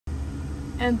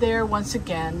And there, once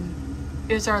again,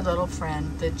 is our little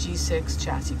friend, the G6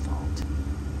 chassis fault.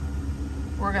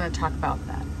 We're going to talk about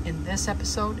that in this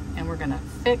episode, and we're going to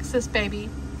fix this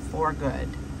baby for good.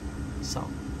 So,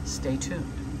 stay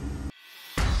tuned.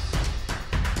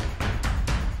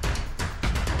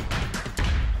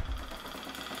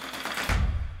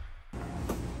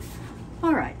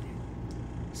 All right,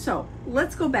 so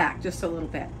let's go back just a little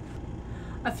bit.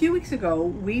 A few weeks ago,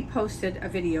 we posted a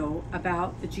video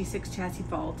about the G6 chassis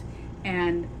fault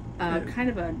and kind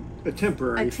of a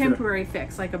temporary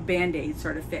fix, like a Band-Aid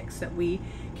sort of fix that we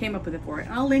came up with it for it.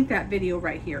 And I'll link that video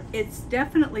right here. It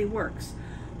definitely works,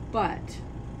 but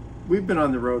we've been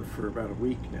on the road for about a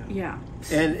week now. Yeah,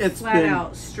 and it's flat been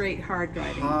out straight hard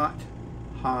driving.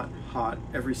 Hot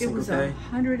every single day. It was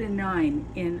 109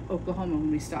 in Oklahoma when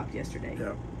we stopped yesterday.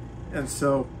 Yeah, and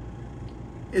so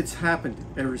it's happened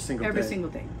every single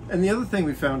day. And the other thing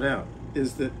we found out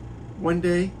is that one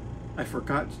day I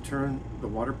forgot to turn the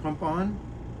water pump on,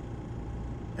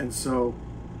 and so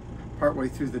partway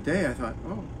through the day I thought,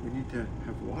 oh, we need to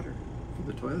have water for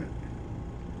the toilet.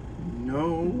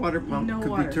 No water pump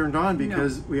could be turned on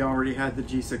because we already had the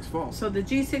G6 fault. So the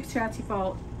G6 chassis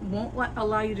fault won't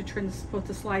allow you to put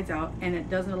the slides out, and it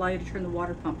doesn't allow you to turn the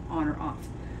water pump on or off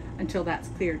until that's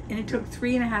cleared. And it took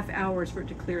 3.5 hours for it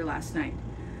to clear last night.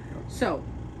 So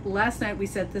last night we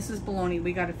said, this is baloney,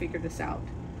 we got to figure this out.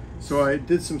 So I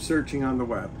did some searching on the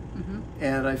web,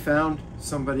 and I found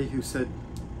somebody who said,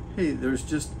 hey, there's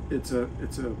just, it's a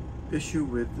issue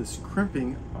with this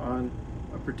crimping on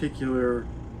a particular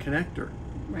connector.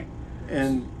 Right.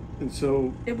 And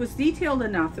so it was detailed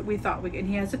enough that we thought and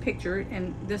he has a picture,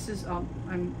 and this is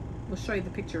we'll show you the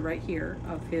picture right here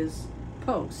of his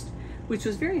post, which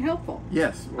was very helpful.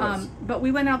 Yes, it was. But we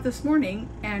went out this morning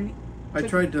and I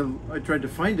tried to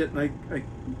find it, and I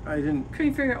couldn't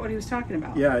figure out what he was talking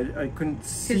about. Yeah, I couldn't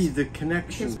see the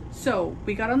connection. So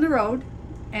we got on the road,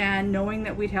 and knowing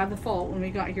that we'd have the fault when we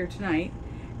got here tonight,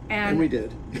 and we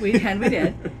did. We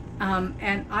did.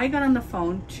 And I got on the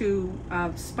phone to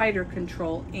Spyder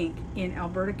Controls Inc. in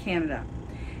Alberta, Canada,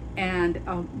 and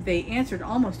they answered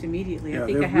almost immediately. Yeah, I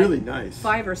think I had really nice.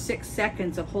 5 or 6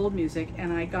 seconds of hold music,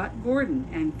 and I got Gordon.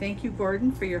 And thank you,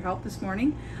 Gordon, for your help this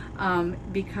morning,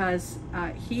 because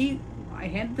I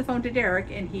handed the phone to Derek,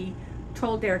 and he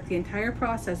told Derek the entire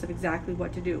process of exactly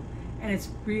what to do. And it's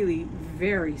really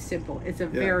very simple. It's a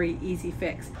very easy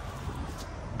fix.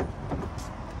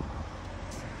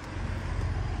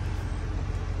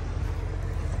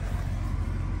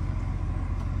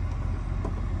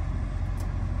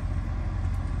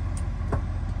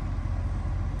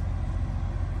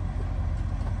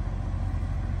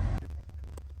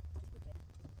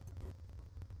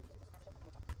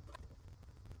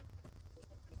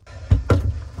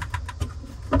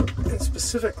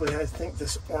 Specifically, I think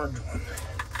this orange one.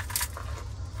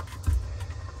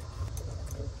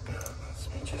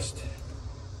 Let me just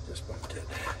bumped it.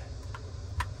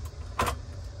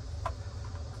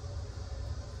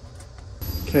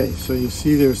 Okay, so you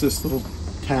see there's this little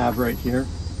tab right here.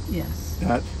 Yes.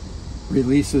 That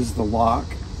releases the lock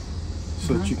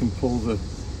so that you can pull the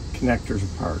connectors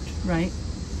apart. Right.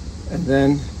 And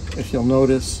then, if you'll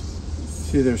notice,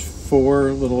 see there's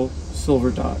 4 little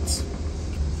silver dots.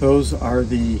 Those are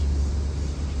the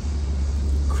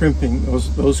crimping,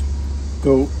 those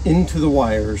go into the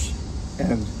wires,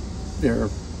 and they're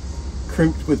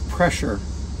crimped with pressure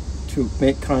to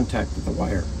make contact with the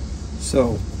wire.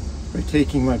 So by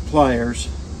taking my pliers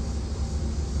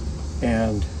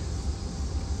and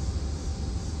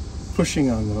pushing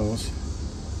on those,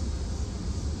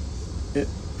 it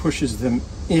pushes them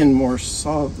in more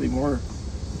solidly, more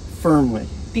firmly.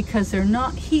 Because they're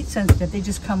not heat sensitive, they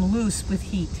just come loose with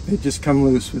heat. They just come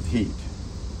loose with heat.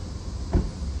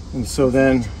 And so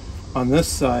then on this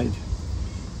side,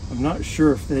 I'm not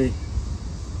sure if they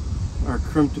are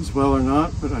crimped as well or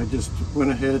not, but I just went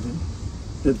ahead and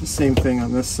did the same thing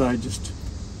on this side, just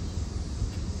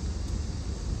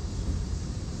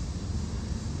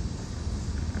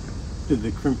did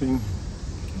the crimping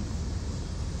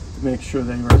to make sure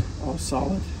they were all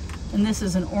solid. And this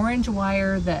is an orange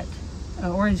wire that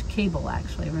orange cable,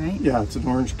 actually, right? Yeah, it's an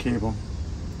orange cable,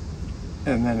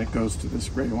 and then it goes to this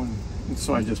gray one. And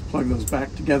so I just plug those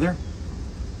back together,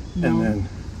 and then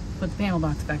put the panel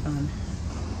box back on.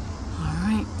 All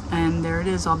right, and there it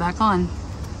is, all back on.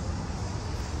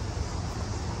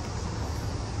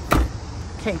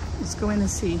 Okay, let's go in and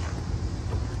see.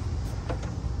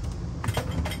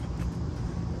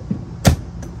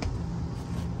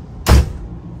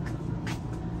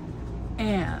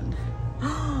 And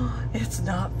it's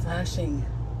not flashing.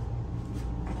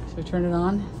 Should we turn it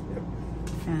on? Yep.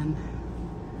 And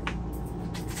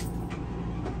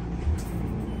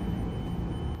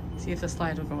See if the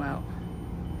slide will go out.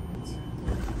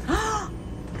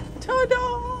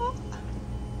 Ta-da!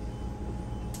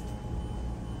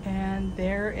 And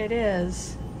there it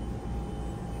is.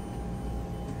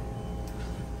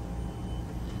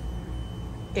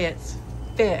 It's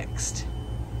fixed.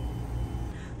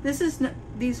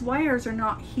 These wires are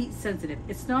not heat sensitive.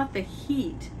 It's not the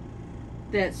heat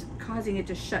that's causing it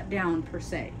to shut down per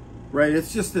se. Right.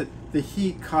 It's just that the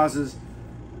heat causes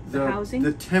the housing,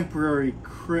 the temporary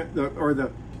crimp, or the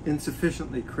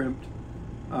insufficiently crimped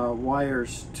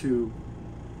wires to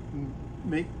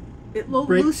make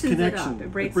breaks connection.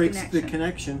 It breaks the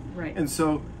connection. Right. And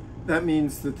so that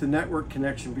means that the network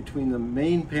connection between the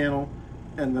main panel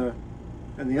and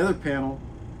the other panel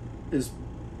is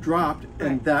dropped,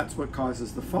 right. And that's what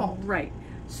causes the fault. Right.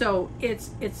 So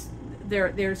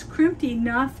there's crimped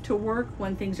enough to work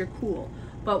when things are cool,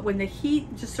 but when the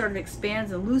heat just sort of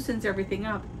expands and loosens everything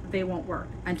up, they won't work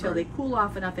until they cool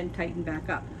off enough and tighten back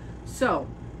up. So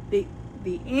the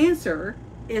answer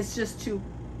is just to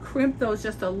crimp those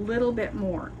just a little bit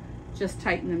more. Just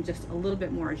tighten them just a little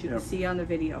bit more, as you can see on the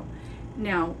video.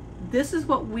 Now, this is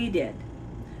what we did.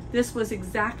 This was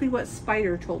exactly what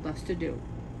Spyder told us to do.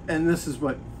 And this is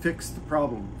what fixed the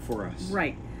problem for us.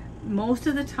 Right. Most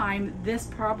of the time, this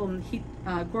problem,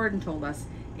 Gordon told us,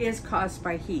 is caused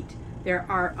by heat. There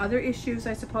are other issues,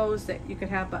 I suppose, that you could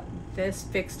have, but this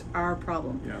fixed our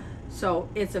problem. Yeah. So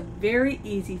it's a very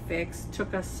easy fix.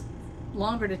 Took us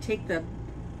longer to take the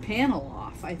panel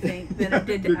off, I think, than it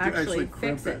did to actually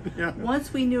fix it. Yeah.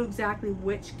 Once we knew exactly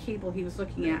which cable he was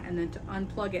looking at, and then to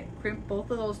unplug it, crimp both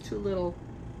of those two little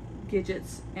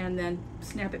gadgets, and then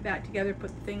snap it back together, put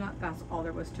the thing on, that's all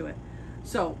there was to it.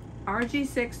 So our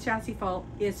G6 chassis fault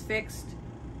is fixed,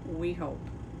 we hope.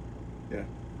 Yeah,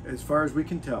 as far as we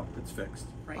can tell, it's fixed.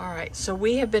 Right. All right, so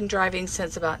we have been driving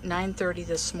since about 9:30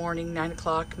 this morning, 9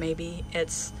 o'clock maybe.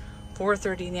 It's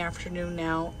 4:30 in the afternoon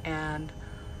now, and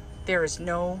there is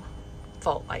no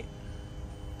fault light.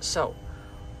 So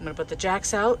I'm gonna put the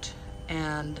jacks out,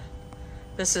 and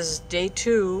this is day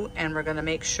 2, and we're gonna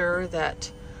make sure that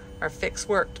our fix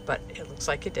worked, but it looks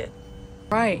like it did.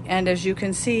 Right, and as you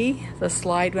can see, the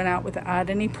slide went out without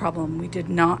any problem. We did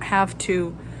not have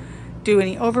to do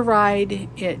any override.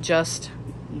 It just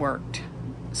worked.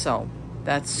 So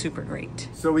that's super great.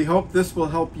 So we hope this will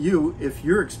help you if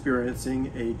you're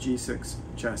experiencing a G6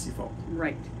 chassis fault.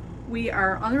 Right. We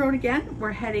are on the road again.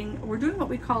 We're doing what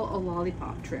we call a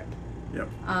lollipop trip. Yep.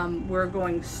 We're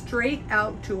going straight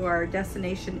out to our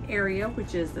destination area,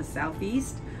 which is the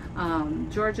southeast.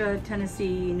 Georgia,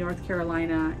 Tennessee, North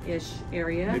Carolina-ish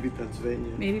area. Maybe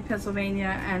Pennsylvania. Maybe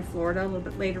Pennsylvania and Florida a little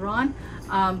bit later on.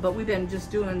 But we've been just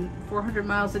doing 400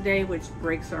 miles a day, which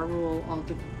breaks our rule all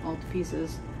to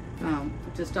pieces.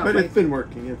 But it's been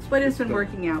working. It's been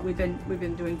working out. We've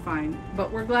been doing fine.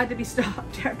 But we're glad to be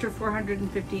stopped after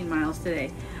 415 miles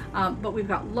today. But we've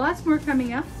got lots more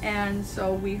coming up, and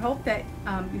so we hope that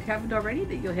if you haven't already,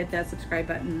 that you'll hit that subscribe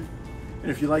button. And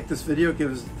if you like this video,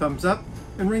 give us a thumbs up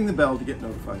and ring the bell to get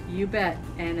notified. You bet.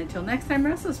 And until next time,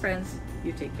 Restless friends,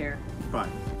 you take care. Bye.